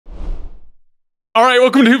All right,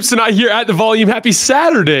 welcome to Hoops Tonight here at The Volume. Happy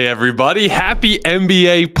Saturday, everybody. Happy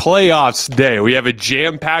NBA Playoffs Day. We have a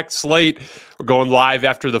jam-packed slate. We're going live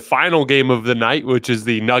after the final game of the night, which is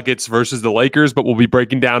the Nuggets versus the Lakers, but we'll be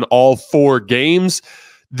breaking down all four games.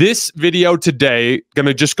 This video today, going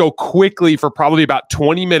to just go quickly for probably about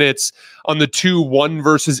 20 minutes on the 1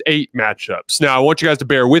 versus 8 matchups. Now, I want you guys to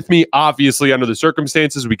bear with me. Obviously, under the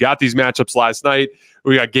circumstances, we got these matchups last night.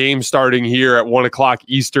 We got games starting here at 1 o'clock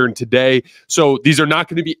Eastern today. So these are not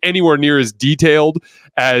going to be anywhere near as detailed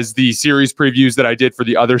as the series previews that I did for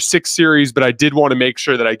the other 6 series, but I did want to make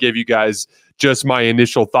sure that I gave you guys just my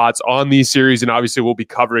initial thoughts on these series, and obviously we'll be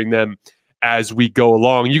covering them as we go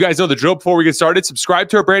along. You guys know the drill. Before we get started, subscribe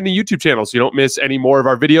to our brand new YouTube channel so you don't miss any more of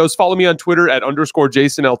our videos. Follow me on Twitter at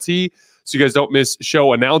 _JasonLT so you guys don't miss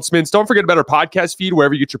show announcements. Don't forget about our podcast feed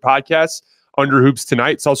wherever you get your podcasts under Hoops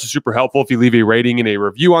Tonight. It's also super helpful if you leave a rating and a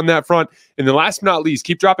review on that front. And then last but not least,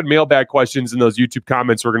 keep dropping mailbag questions in those YouTube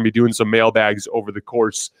comments. We're going to be doing some mailbags over the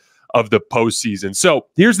course of the postseason. So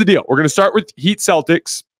here's the deal. We're going to start with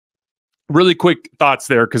Heat-Celtics. Really quick thoughts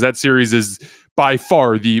there because that series is by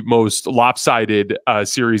far the most lopsided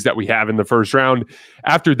series that we have in the first round.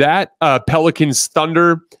 After that,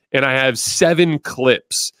 Pelicans-Thunder, and I have 7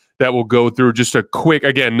 clips that will go through just a quick,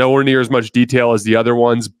 again, nowhere near as much detail as the other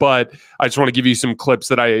ones, but I just want to give you some clips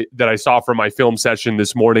that I saw from my film session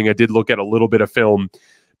this morning. I did look at a little bit of film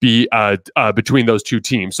between those two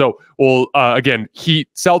teams. So we'll, again,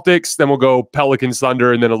 Heat-Celtics, then we'll go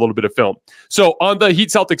Pelicans-Thunder, and then a little bit of film. So on the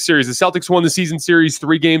Heat-Celtics series, the Celtics won the season series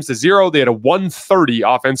 3-0. They had a 130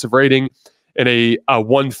 offensive rating and a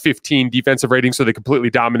 115 defensive rating, so they completely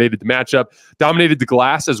dominated the matchup. Dominated the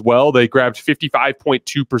glass as well. They grabbed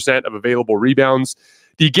 55.2% of available rebounds.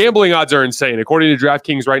 The gambling odds are insane. According to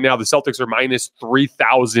DraftKings right now, the Celtics are minus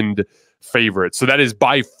 3,000 favorites. So that is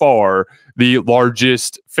by far the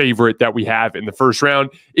largest favorite that we have in the first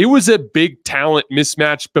round. It was a big talent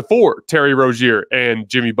mismatch before Terry Rozier and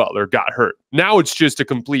Jimmy Butler got hurt. Now it's just a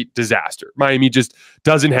complete disaster. Miami just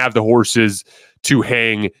doesn't have the horses to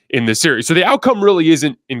hang in the series. So the outcome really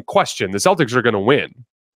isn't in question. The Celtics are going to win.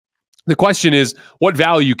 The question is, what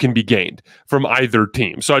value can be gained from either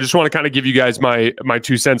team? So I just want to kind of give you guys my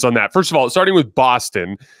 2 cents on that. First of all, starting with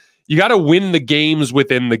Boston, you got to win the games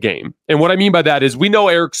within the game. And what I mean by that is we know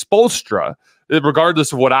Erik Spoelstra,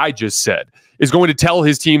 regardless of what I just said, is going to tell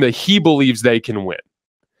his team that he believes they can win.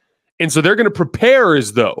 And so they're going to prepare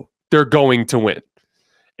as though they're going to win.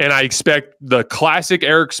 And I expect the classic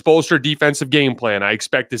Erik Spoelstra defensive game plan. I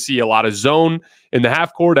expect to see a lot of zone in the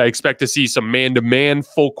half court. I expect to see some man-to-man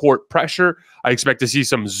full court pressure. I expect to see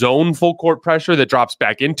some zone full court pressure that drops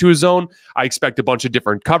back into a zone. I expect a bunch of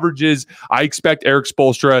different coverages. I expect Erik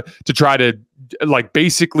Spoelstra to try to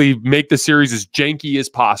basically make the series as janky as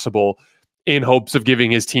possible in hopes of giving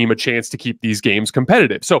his team a chance to keep these games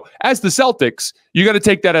competitive. So as the Celtics, you got to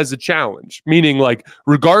take that as a challenge, meaning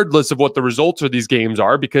regardless of what the results of these games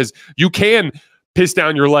are, because you can piss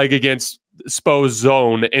down your leg against Spo's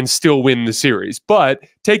zone and still win the series. But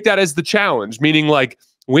take that as the challenge, meaning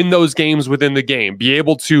win those games within the game, be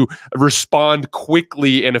able to respond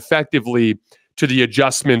quickly and effectively to the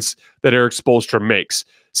adjustments that Erik Spoelstra makes.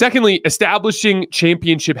 Secondly, establishing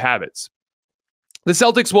championship habits. The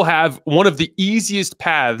Celtics will have one of the easiest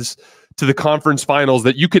paths to the conference finals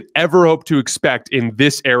that you could ever hope to expect in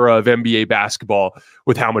this era of NBA basketball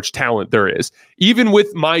with how much talent there is. Even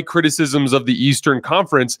with my criticisms of the Eastern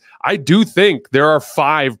Conference, I do think there are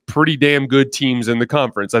 5 pretty damn good teams in the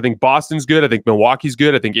conference. I think Boston's good. I think Milwaukee's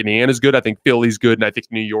good. I think Indiana's good. I think Philly's good. And I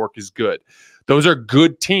think New York is good. Those are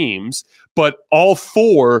good teams, but all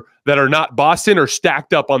 4 that are not Boston are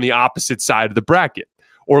stacked up on the opposite side of the bracket.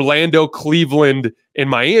 Orlando, Cleveland, and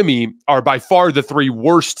Miami are by far the 3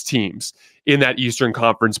 worst teams in that Eastern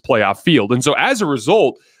Conference playoff field. And so as a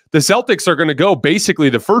result, the Celtics are going to go basically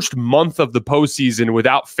the first month of the postseason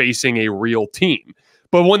without facing a real team.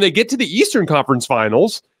 But when they get to the Eastern Conference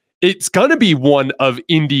Finals, it's going to be one of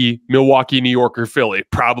Indy, Milwaukee, New York, or Philly,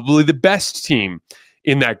 probably the best team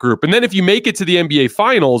in that group. And then if you make it to the NBA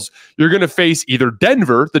Finals, you're going to face either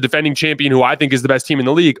Denver, the defending champion, who I think is the best team in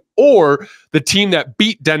the league, or the team that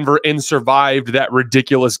beat Denver and survived that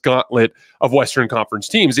ridiculous gauntlet of Western Conference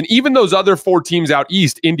teams. And even those other 4 teams out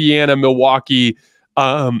east, Indiana, Milwaukee,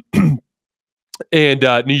 and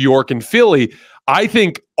New York and Philly, I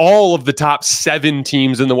think all of the top 7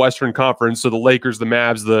 teams in the Western Conference, so the Lakers, the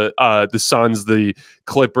Mavs, the Suns, the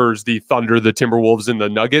Clippers, the Thunder, the Timberwolves, and the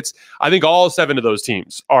Nuggets, I think all 7 of those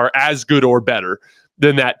teams are as good or better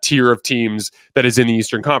than that tier of teams that is in the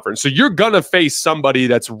Eastern Conference. So you're going to face somebody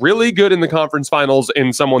that's really good in the conference finals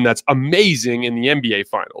and someone that's amazing in the NBA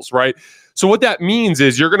finals, right? So what that means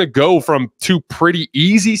is you're going to go from 2 pretty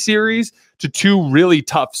easy series to 2 really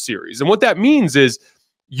tough series. And what that means is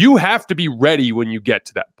you have to be ready when you get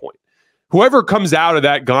to that point. Whoever comes out of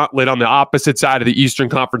that gauntlet on the opposite side of the Eastern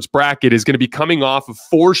Conference bracket is going to be coming off of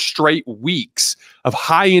 4 straight weeks of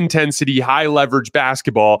high-intensity, high-leverage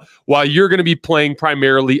basketball, while you're going to be playing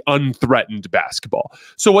primarily unthreatened basketball.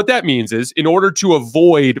 So what that means is, in order to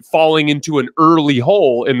avoid falling into an early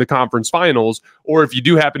hole in the conference finals, or if you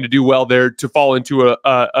do happen to do well there, to fall into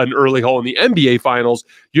an early hole in the NBA finals,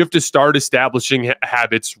 you have to start establishing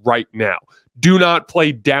habits right now. Do not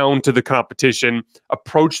play down to the competition.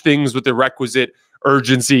 Approach things with the requisite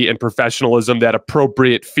urgency and professionalism, that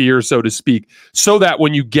appropriate fear, so to speak, so that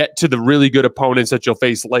when you get to the really good opponents that you'll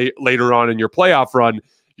face later on in your playoff run,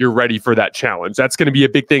 you're ready for that challenge. That's going to be a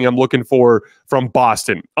big thing I'm looking for from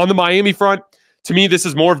Boston. On the Miami front, to me, this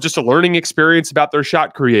is more of just a learning experience about their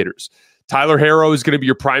shot creators. Tyler Herro is going to be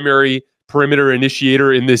your primary perimeter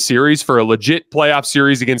initiator in this series for a legit playoff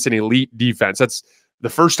series against an elite defense. That's the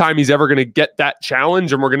first time he's ever going to get that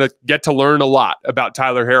challenge, and we're going to get to learn a lot about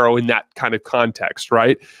Tyler Herro in that kind of context,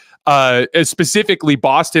 right? Specifically,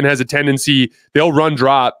 Boston has a tendency, they'll run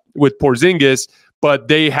drop with Porzingis, but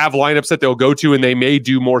they have lineups that they'll go to, and they may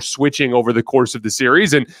do more switching over the course of the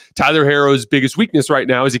series. And Tyler Herro's biggest weakness right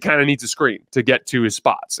now is he kind of needs a screen to get to his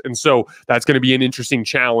spots. And so that's going to be an interesting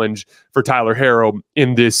challenge for Tyler Herro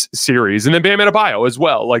in this series. And then Bam Adebayo as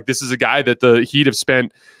well. Like, this is a guy that the Heat have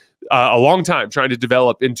spent a long time trying to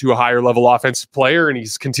develop into a higher level offensive player, and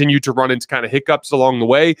he's continued to run into kind of hiccups along the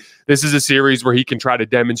way. This is a series where he can try to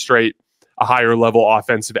demonstrate a higher level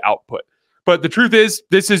offensive output. But the truth is,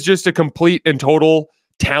 this is just a complete and total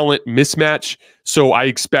talent mismatch. So I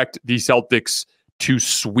expect the Celtics to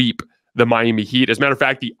sweep the Miami Heat. As a matter of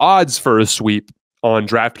fact, the odds for a sweep on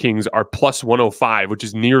DraftKings are plus 105, which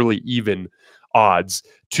is nearly even odds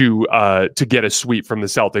to get a sweep from the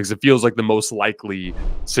Celtics. It feels like the most likely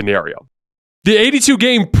scenario. The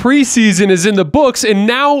 82-game preseason is in the books, and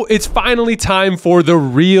now it's finally time for the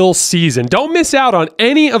real season. Don't miss out on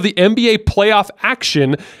any of the NBA playoff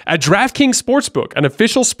action at DraftKings Sportsbook, an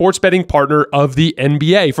official sports betting partner of the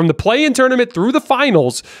NBA. From the play-in tournament through the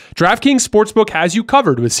finals, DraftKings Sportsbook has you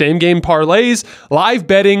covered with same-game parlays, live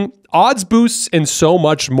betting, odds boosts, and so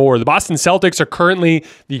much more. The Boston Celtics are currently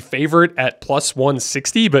the favorite at plus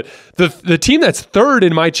 160, but the team that's third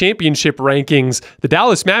in my championship rankings, the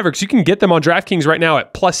Dallas Mavericks, you can get them on DraftKings right now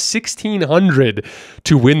at plus 1,600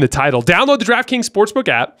 to win the title. Download the DraftKings Sportsbook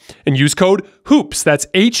app and use code HOOPS. That's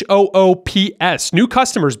HOOPS. New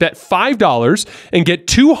customers bet $5 and get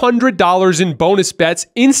 $200 in bonus bets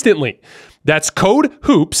instantly. That's code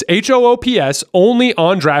HOOPS, HOOPS, only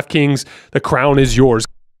on DraftKings. The crown is yours.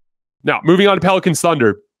 Now, moving on to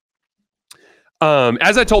Pelicans-Thunder.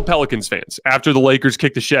 As I told Pelicans fans after the Lakers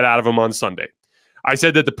kicked the shit out of them on Sunday, I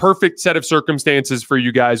said that the perfect set of circumstances for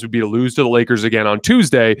you guys would be to lose to the Lakers again on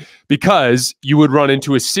Tuesday, because you would run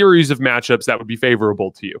into a series of matchups that would be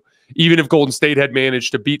favorable to you. Even if Golden State had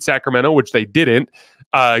managed to beat Sacramento, which they didn't,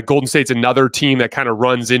 Golden State's another team that kind of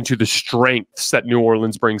runs into the strengths that New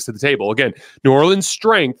Orleans brings to the table. Again, New Orleans'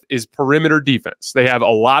 strength is perimeter defense. They have a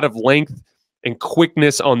lot of length and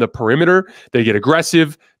quickness on the perimeter. They get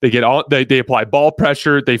aggressive. They apply ball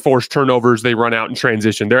pressure. They force turnovers. They run out in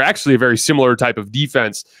transition. They're actually a very similar type of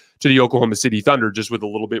defense to the Oklahoma City Thunder, just with a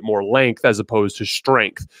little bit more length as opposed to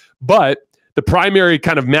strength. But the primary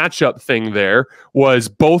kind of matchup thing there was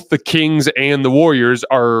both the Kings and the Warriors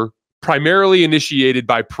are primarily initiated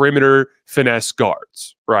by perimeter finesse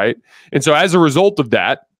guards, right? And so as a result of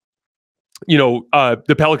that,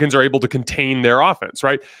 the Pelicans are able to contain their offense,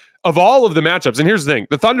 right? Of all of the matchups, and here's the thing,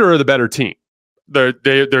 the Thunder are the better team. They're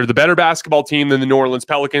the better basketball team than the New Orleans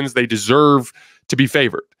Pelicans. They deserve to be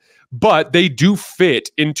favored. But they do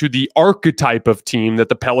fit into the archetype of team that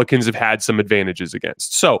the Pelicans have had some advantages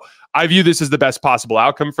against. So I view this as the best possible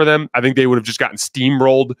outcome for them. I think they would have just gotten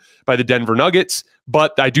steamrolled by the Denver Nuggets,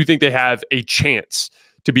 but I do think they have a chance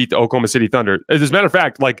to beat the Oklahoma City Thunder. As a matter of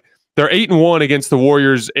fact, they're 8-1 against the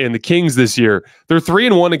Warriors and the Kings this year. They're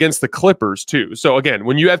 3-1 against the Clippers too. So again,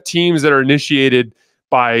 when you have teams that are initiated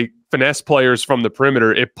by finesse players from the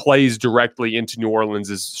perimeter, it plays directly into New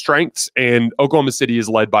Orleans' strengths, and Oklahoma City is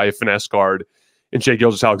led by a finesse guard in Shai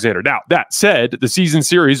Gilgeous-Alexander. Now, that said, the season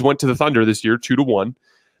series went to the Thunder this year, 2-1.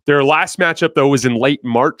 Their last matchup, though, was in late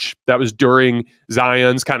March. That was during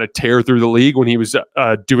Zion's kind of tear through the league when he was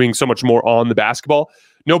doing so much more on the basketball.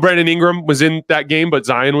 No Brandon Ingram was in that game, but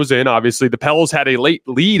Zion was in, obviously. The Pels had a late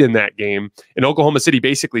lead in that game, and Oklahoma City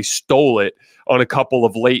basically stole it on a couple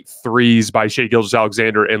of late threes by Shai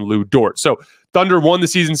Gilgeous-Alexander and Lou Dort. So Thunder won the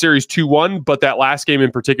season series 2-1, but that last game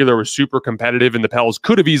in particular was super competitive, and the Pels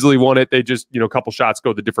could have easily won it. They just, a couple shots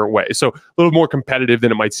go the different way. So a little more competitive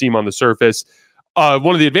than it might seem on the surface.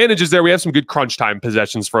 One of the advantages there, we have some good crunch time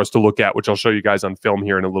possessions for us to look at, which I'll show you guys on film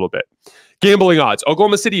here in a little bit. Gambling odds.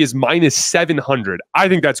 Oklahoma City is minus 700. I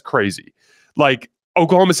think that's crazy. Like,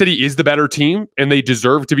 Oklahoma City is the better team, and they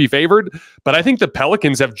deserve to be favored. But I think the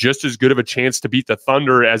Pelicans have just as good of a chance to beat the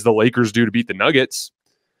Thunder as the Lakers do to beat the Nuggets.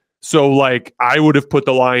 So, like, I would have put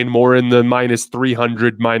the line more in the minus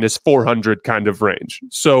 300, minus 400 kind of range.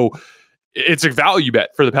 So it's a value bet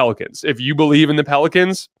for the Pelicans. If you believe in the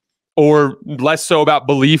Pelicans, or less so about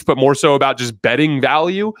belief, but more so about just betting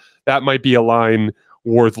value, that might be a line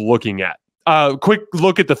worth looking at. Quick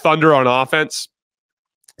look at the Thunder on offense.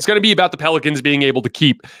 It's going to be about the Pelicans being able to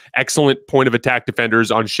keep excellent point of attack defenders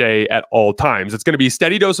on Shai at all times. It's going to be a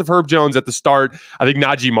steady dose of Herb Jones at the start. I think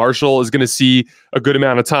Najee Marshall is going to see a good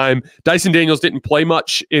amount of time. Dyson Daniels didn't play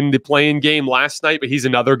much in the play-in game last night, but he's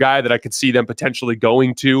another guy that I could see them potentially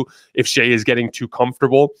going to if Shai is getting too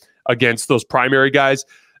comfortable against those primary guys.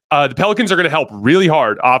 The Pelicans are going to help really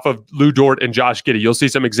hard off of Lou Dort and Josh Giddey. You'll see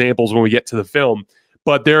some examples when we get to the film,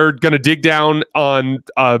 but they're going to dig down on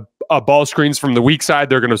ball screens from the weak side.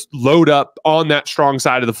 They're going to load up on that strong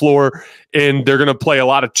side of the floor, and they're going to play a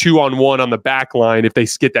lot of 2-on-1 on the back line. If they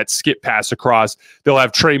get that skip pass across, they'll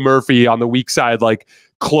have Trey Murphy on the weak side, like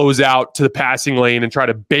close out to the passing lane and try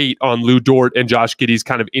to bait on Lou Dort and Josh Giddey's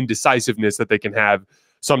kind of indecisiveness that they can have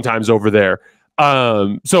sometimes over there.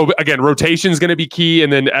 So again, rotation is going to be key.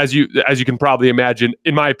 And then as you can probably imagine,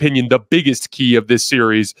 in my opinion, the biggest key of this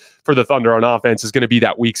series for the Thunder on offense is going to be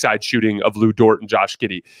that weak side shooting of Lou Dort and Josh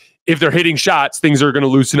Giddey. If they're hitting shots, things are going to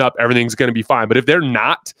loosen up. Everything's going to be fine. But if they're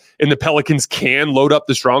not, and the Pelicans can load up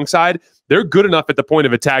the strong side, they're good enough at the point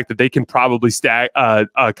of attack that they can probably kind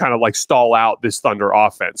of like stall out this Thunder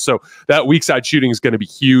offense. So that weak side shooting is going to be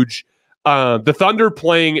huge. The Thunder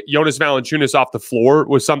playing Jonas Valanciunas off the floor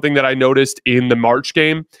was something that I noticed in the March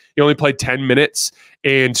game. He only played 10 minutes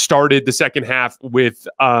and started the second half with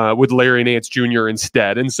Larry Nance Jr.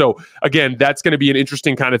 instead. And so, again, that's going to be an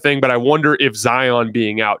interesting kind of thing, but I wonder if Zion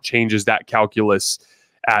being out changes that calculus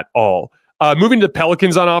at all. Moving to the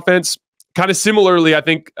Pelicans on offense, kind of similarly, I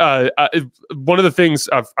think one of the things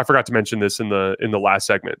I forgot to mention this in the last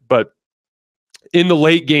segment, but in the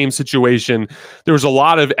late game situation, there was a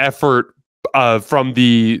lot of effort from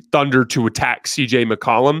the Thunder to attack CJ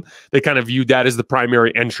McCollum. They kind of viewed that as the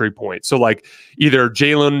primary entry point. So like either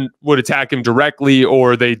Jalen would attack him directly,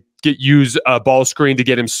 or they use a ball screen to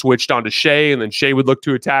get him switched onto Shai, and then Shai would look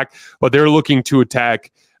to attack. But they're looking to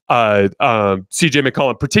attack CJ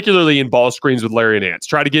McCollum, particularly in ball screens with Larry Nance.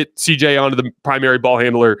 Try to get CJ onto the primary ball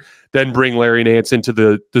handler, then bring Larry Nance into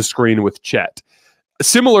the screen with Chet.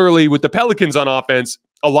 Similarly, with the Pelicans on offense,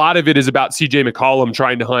 a lot of it is about CJ McCollum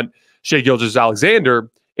trying to hunt Shai Gilgeous-Alexander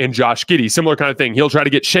and Josh Giddey. Similar kind of thing. He'll try to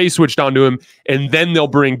get Shai switched onto him, and then they'll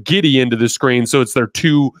bring Giddey into the screen. So it's their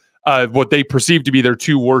two, what they perceive to be their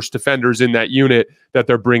two worst defenders in that unit that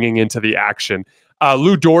they're bringing into the action.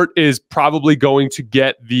 Lou Dort is probably going to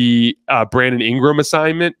get the Brandon Ingram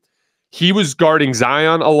assignment. He was guarding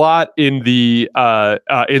Zion a lot in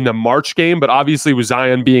the March game, but obviously with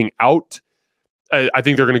Zion being out, I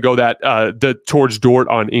think they're going to go towards Dort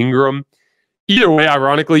on Ingram. Either way,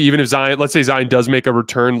 ironically, even if Zion, let's say Zion does make a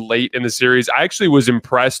return late in the series, I actually was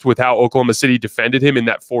impressed with how Oklahoma City defended him in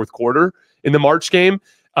that fourth quarter in the March game.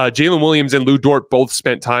 Jalen Williams and Lou Dort both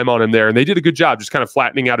spent time on him there, and they did a good job just kind of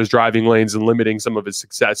flattening out his driving lanes and limiting some of his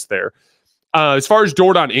success there. As far as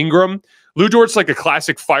Dort on Ingram, Lou Dort's like a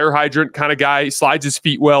classic fire hydrant kind of guy. He slides his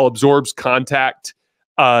feet well, absorbs contact,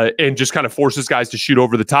 and just kind of forces guys to shoot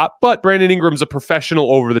over the top. But Brandon Ingram's a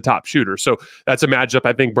professional over-the-top shooter. So that's a matchup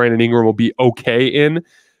I think Brandon Ingram will be okay in.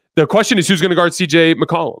 The question is who's going to guard CJ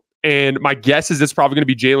McCollum? And my guess is it's probably going to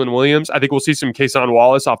be Jalen Williams. I think we'll see some Kason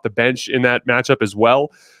Wallace off the bench in that matchup as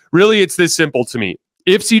well. Really, it's this simple to me.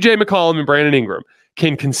 If CJ McCollum and Brandon Ingram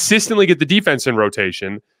can consistently get the defense in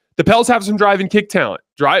rotation, the Pels have some drive and kick talent.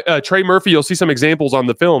 Trey Murphy, you'll see some examples on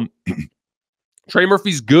the film. Trey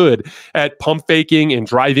Murphy's good at pump faking and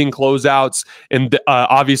driving closeouts. And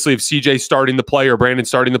obviously, if CJ's starting to play or Brandon's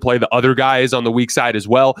starting to play, the other guy is on the weak side as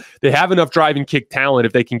well. They have enough drive and kick talent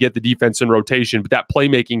if they can get the defense in rotation. But that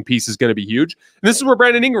playmaking piece is going to be huge. And this is where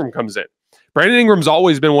Brandon Ingram comes in. Brandon Ingram's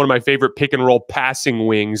always been one of my favorite pick and roll passing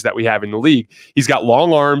wings that we have in the league. He's got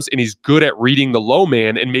long arms and he's good at reading the low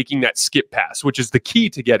man and making that skip pass, which is the key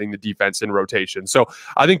to getting the defense in rotation. So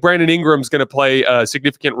I think Brandon Ingram's going to play a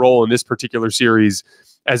significant role in this particular series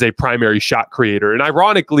as a primary shot creator. And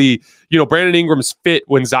ironically, Brandon Ingram's fit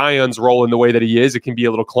when Zion's rolling the way that he is, it can be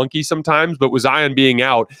a little clunky sometimes, but with Zion being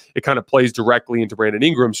out, it kind of plays directly into Brandon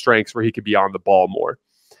Ingram's strengths where he could be on the ball more.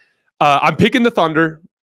 I'm picking the Thunder,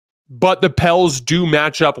 but the Pels do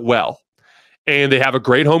match up well. And they have a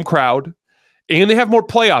great home crowd, and they have more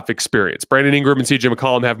playoff experience. Brandon Ingram and CJ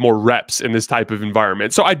McCollum have more reps in this type of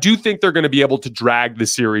environment. So I do think they're going to be able to drag the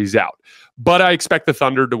series out. But I expect the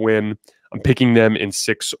Thunder to win. I'm picking them in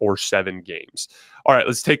 6 or 7 games. All right,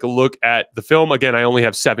 let's take a look at the film. Again, I only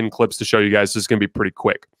have 7 clips to show you guys, so it's going to be pretty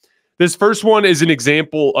quick. This first one is an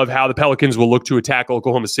example of how the Pelicans will look to attack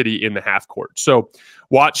Oklahoma City in the half court. So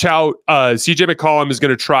watch how CJ McCollum is going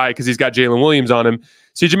to try, because he's got Jalen Williams on him.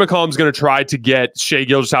 CJ McCollum is going to try to get Shai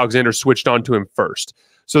Gilgeous-Alexander switched onto him first.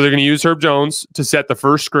 So they're going to use Herb Jones to set the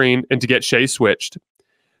first screen and to get Shai switched.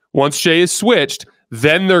 Once Shai is switched,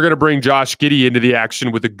 then they're going to bring Josh Giddey into the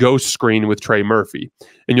action with a ghost screen with Trey Murphy.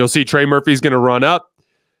 And you'll see Trey Murphy's going to run up,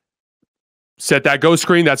 set that ghost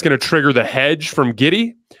screen. That's going to trigger the hedge from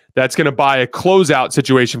Giddey. That's going to buy a closeout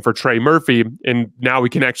situation for Trey Murphy. And now we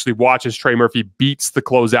can actually watch as Trey Murphy beats the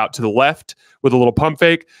closeout to the left with a little pump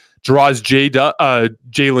fake, draws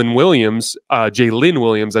Jalen Williams,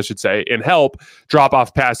 I should say, and help drop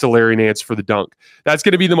off pass to Larry Nance for the dunk. That's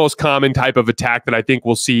going to be the most common type of attack that I think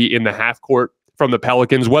we'll see in the half court from the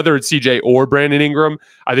Pelicans, whether it's CJ or Brandon Ingram.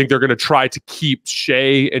 I think they're going to try to keep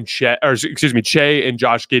Shai and Josh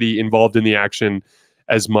Giddey involved in the action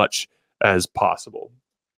as much as possible.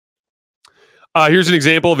 Here's an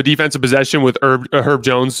example of a defensive possession with Herb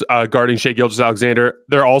Jones guarding Shai Gilgeous-Alexander.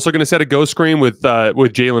 They're also going to set a ghost screen with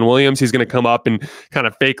Jalen Williams. He's going to come up and kind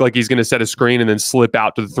of fake like he's going to set a screen and then slip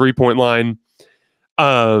out to the three-point line.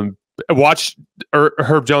 Watch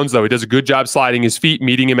Herb Jones, though. He does a good job sliding his feet,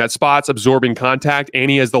 meeting him at spots, absorbing contact, and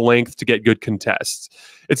he has the length to get good contests.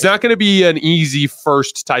 It's not going to be an easy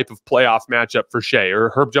first type of playoff matchup for Shai.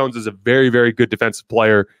 Herb Jones is a very, very good defensive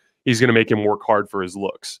player. He's going to make him work hard for his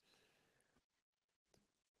looks.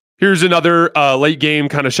 Here's another late game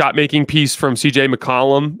kind of shot making piece from CJ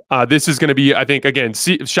McCollum. This is going to be, I think, again,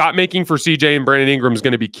 shot making for CJ and Brandon Ingram is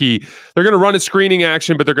going to be key. They're going to run a screening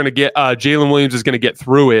action, but they're going to get Jalen Williams is going to get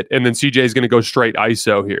through it, and then CJ is going to go straight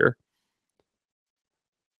ISO here.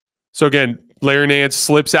 So again, Larry Nance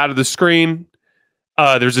slips out of the screen.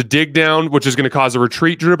 There's a dig down, which is going to cause a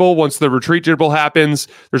retreat dribble. Once the retreat dribble happens,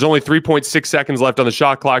 there's only 3.6 seconds left on the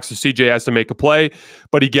shot clock, so CJ has to make a play,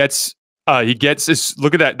 but he gets this.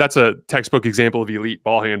 Look at that. That's a textbook example of elite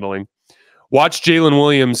ball handling. Watch Jalen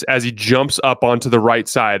Williams as he jumps up onto the right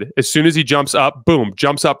side. As soon as he jumps up, boom,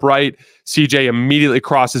 jumps up right. CJ immediately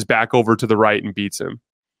crosses back over to the right and beats him.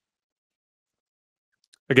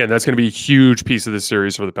 Again, that's going to be a huge piece of the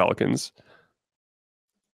series for the Pelicans.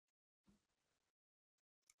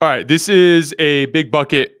 All right, this is a big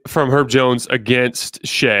bucket from Herb Jones against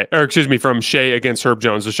Shai, from Shai against Herb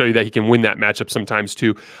Jones to show you that he can win that matchup sometimes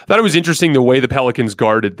too. I thought it was interesting the way the Pelicans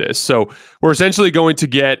guarded this. So we're essentially going to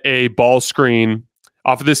get a ball screen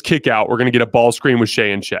off of this kick out. We're going to get a ball screen with Shai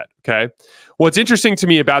and Chet, okay? What's interesting to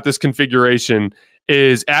me about this configuration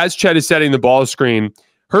is as Chet is setting the ball screen,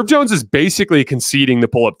 Herb Jones is basically conceding the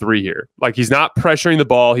pull-up three here. Like he's not pressuring the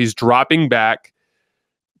ball, he's dropping back.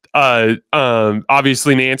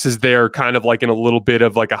 Obviously Nance is there kind of like in a little bit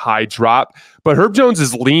of like a high drop, but Herb Jones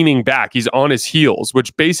is leaning back. He's on his heels,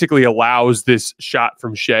 which basically allows this shot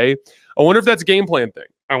from Shai. I wonder if that's a game plan thing.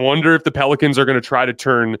 I wonder if the Pelicans are going to try to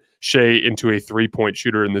turn Shai into a three-point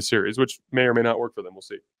shooter in this series, which may or may not work for them. We'll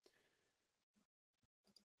see.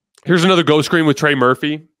 Here's another go screen with Trey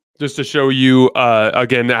Murphy, just to show you,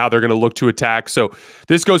 again, how they're going to look to attack. So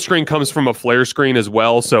this ghost screen comes from a flare screen as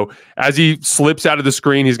well. So as he slips out of the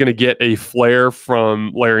screen, he's going to get a flare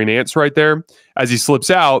from Larry Nance right there. As he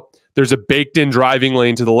slips out, there's a baked-in driving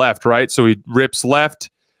lane to the left, right? So he rips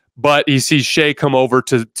left, but he sees Shai come over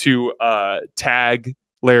to tag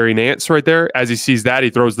Larry Nance right there. As he sees that,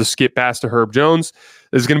 he throws the skip pass to Herb Jones.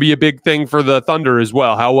 This is going to be a big thing for the Thunder as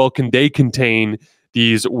well. How well can they contain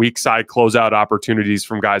these weak side closeout opportunities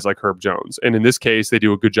from guys like Herb Jones? And in this case, they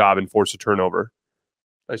do a good job and force a turnover.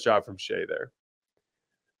 Nice job from Shai there.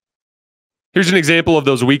 Here's an example of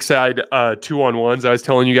those weak side 2-on-1s I was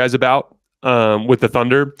telling you guys about with the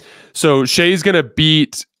Thunder. So Shai's going to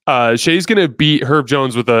beat Herb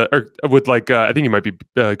Jones with I think he might be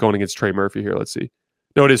going against Trey Murphy here. Let's see.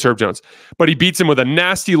 No, it is Herb Jones. But he beats him with a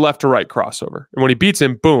nasty left to right crossover. And when he beats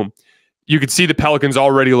him, boom, you could see the Pelicans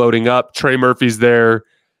already loading up. Trey Murphy's there.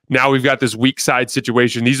 Now we've got this weak side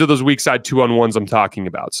situation. These are those weak side 2-on-1s I'm talking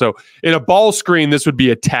about. So in a ball screen, this would be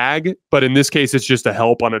a tag, but in this case, it's just a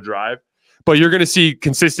help on a drive. But you're going to see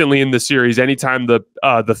consistently in the series, anytime the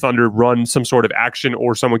Thunder run some sort of action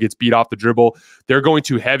or someone gets beat off the dribble, they're going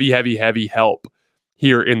to heavy help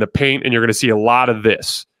here in the paint, and you're going to see a lot of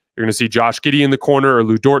this. You're going to see Josh Giddey in the corner or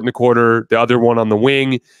Lou Dort in the corner, the other one on the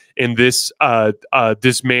wing, and this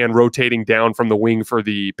man rotating down from the wing for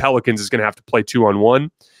the Pelicans is going to have to play 2-on-1.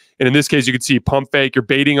 And in this case, you could see pump fake. You're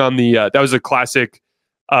baiting on the that was a classic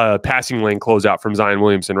passing lane closeout from Zion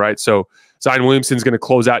Williamson, right? So Zion Williamson's going to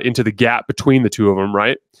close out into the gap between the two of them,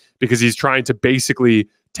 right? Because he's trying to basically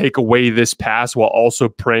take away this pass while also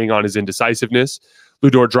preying on his indecisiveness. Lou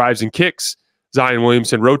Dort drives and kicks. Zion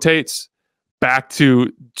Williamson rotates back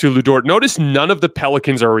to Lou Dort. Notice none of the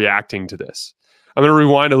Pelicans are reacting to this. I'm going to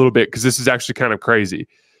rewind a little bit because this is actually kind of crazy.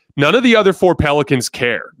 None of the other 4 Pelicans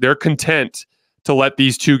care. They're content to let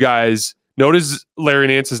these two guys. Notice Larry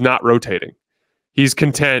Nance is not rotating. He's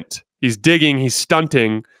content. He's digging. He's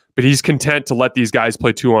stunting, but he's content to let these guys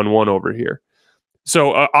play 2-on-1 over here.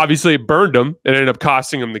 So obviously it burned him. It ended up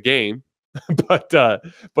costing him the game. but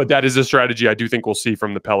that is a strategy I do think we'll see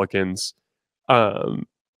from the Pelicans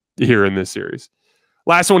here in this series.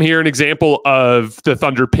 Last one here, an example of the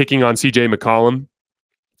Thunder picking on CJ McCollum.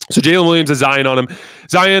 So Jalen Williams has Zion on him.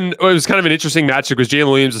 Zion, it was kind of an interesting matchup because Jalen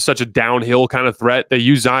Williams is such a downhill kind of threat. They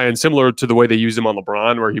use Zion similar to the way they use him on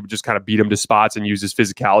LeBron, where he would just kind of beat him to spots and use his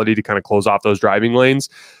physicality to kind of close off those driving lanes.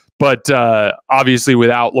 But obviously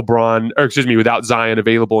without without Zion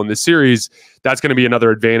available in this series, that's going to be another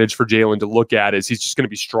advantage for Jalen to look at, is he's just going to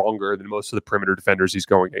be stronger than most of the perimeter defenders he's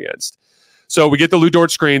going against. So we get the Lou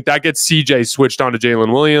Dort screen. That gets CJ switched on to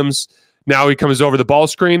Jalen Williams. Now he comes over the ball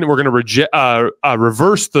screen. We're going to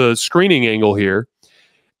reverse the screening angle here.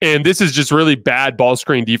 And this is just really bad ball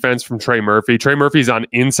screen defense from Trey Murphy. Trey Murphy's on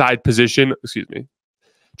inside position. Excuse me.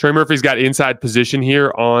 Trey Murphy's got inside position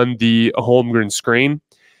here on the Holmgren screen.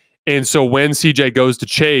 And so when CJ goes to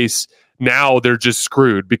chase, now they're just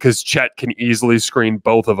screwed because Chet can easily screen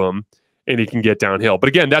both of them and he can get downhill. But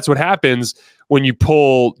again, that's what happens when you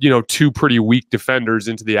pull, two pretty weak defenders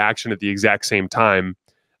into the action at the exact same time.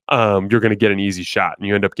 You're going to get an easy shot, and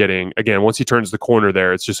you end up getting, again, once he turns the corner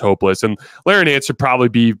there, it's just hopeless. And Larry Nance would probably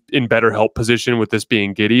be in better help position with this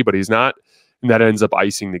being Giddey, but he's not, and that ends up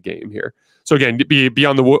icing the game here. So again, be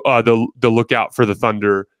on the lookout for the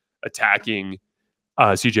Thunder attacking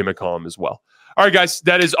CJ McCollum as well. All right, guys,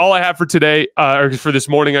 that is all I have for today, or for this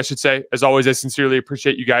morning, I should say. As always, I sincerely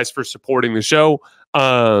appreciate you guys for supporting the show.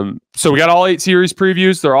 So we got all 8 series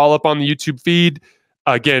previews. They're all up on the YouTube feed.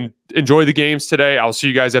 Again, enjoy the games today. I'll see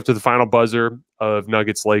you guys after the final buzzer of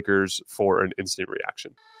Nuggets-Lakers for an instant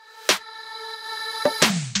reaction.